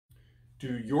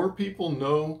Do your people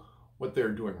know what they're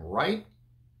doing right?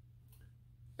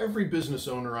 Every business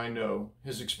owner I know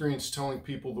has experienced telling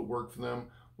people that work for them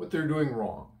what they're doing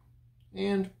wrong.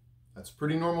 And that's a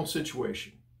pretty normal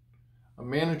situation. A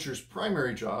manager's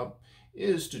primary job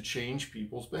is to change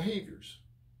people's behaviors.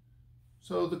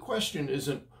 So the question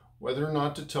isn't whether or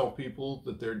not to tell people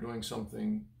that they're doing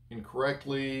something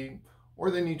incorrectly or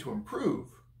they need to improve.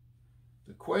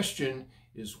 The question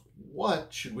is,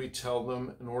 what should we tell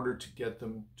them in order to get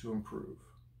them to improve?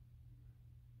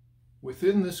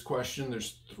 Within this question,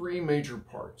 there's three major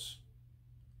parts.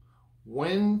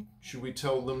 When should we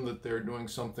tell them that they're doing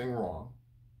something wrong?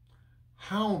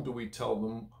 How do we tell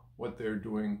them what they're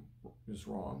doing is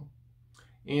wrong?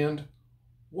 And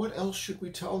what else should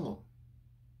we tell them?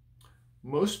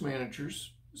 Most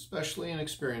managers, especially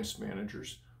inexperienced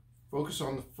managers, focus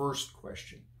on the first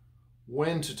question,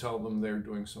 when to tell them they're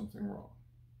doing something wrong.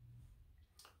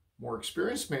 More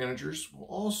experienced managers will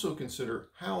also consider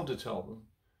how to tell them,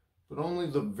 but only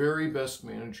the very best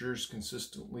managers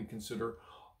consistently consider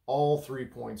all 3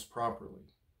 points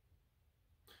properly.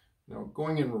 Now,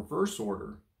 going in reverse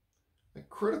order, a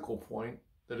critical point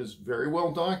that is very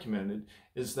well documented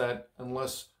is that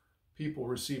unless people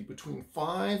receive between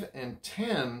 5 and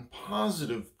 10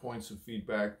 positive points of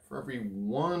feedback for every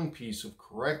one piece of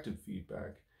corrective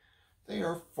feedback, they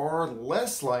are far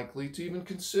less likely to even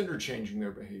consider changing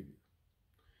their behavior.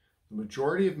 The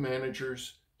majority of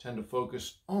managers tend to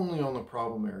focus only on the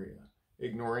problem area,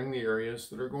 ignoring the areas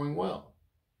that are going well.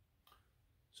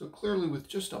 So clearly, with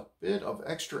just a bit of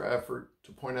extra effort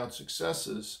to point out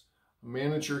successes, a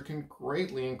manager can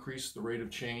greatly increase the rate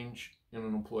of change in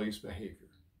an employee's behavior.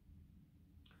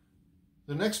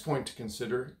 The next point to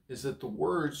consider is that the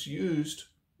words used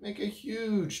make a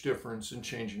huge difference in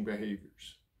changing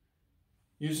behaviors.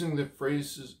 Using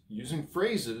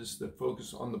phrases that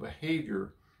focus on the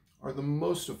behavior are the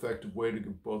most effective way to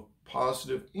give both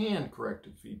positive and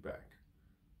corrective feedback.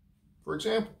 For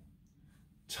example,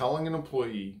 telling an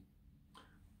employee,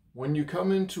 when you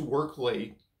come into work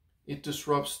late, it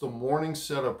disrupts the morning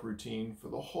setup routine for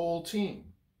the whole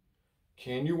team.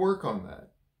 Can you work on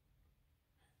that?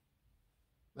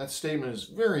 That statement is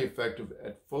very effective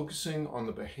at focusing on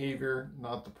the behavior,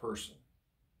 not the person.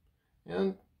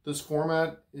 And this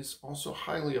format is also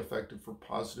highly effective for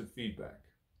positive feedback.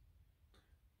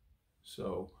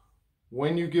 So,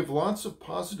 when you give lots of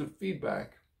positive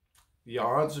feedback, the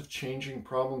odds of changing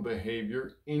problem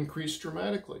behavior increase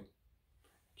dramatically.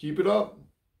 Keep it up.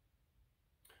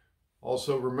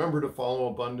 Also, remember to follow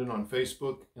Abundant on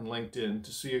Facebook and LinkedIn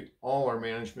to see all our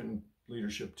management and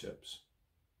leadership tips.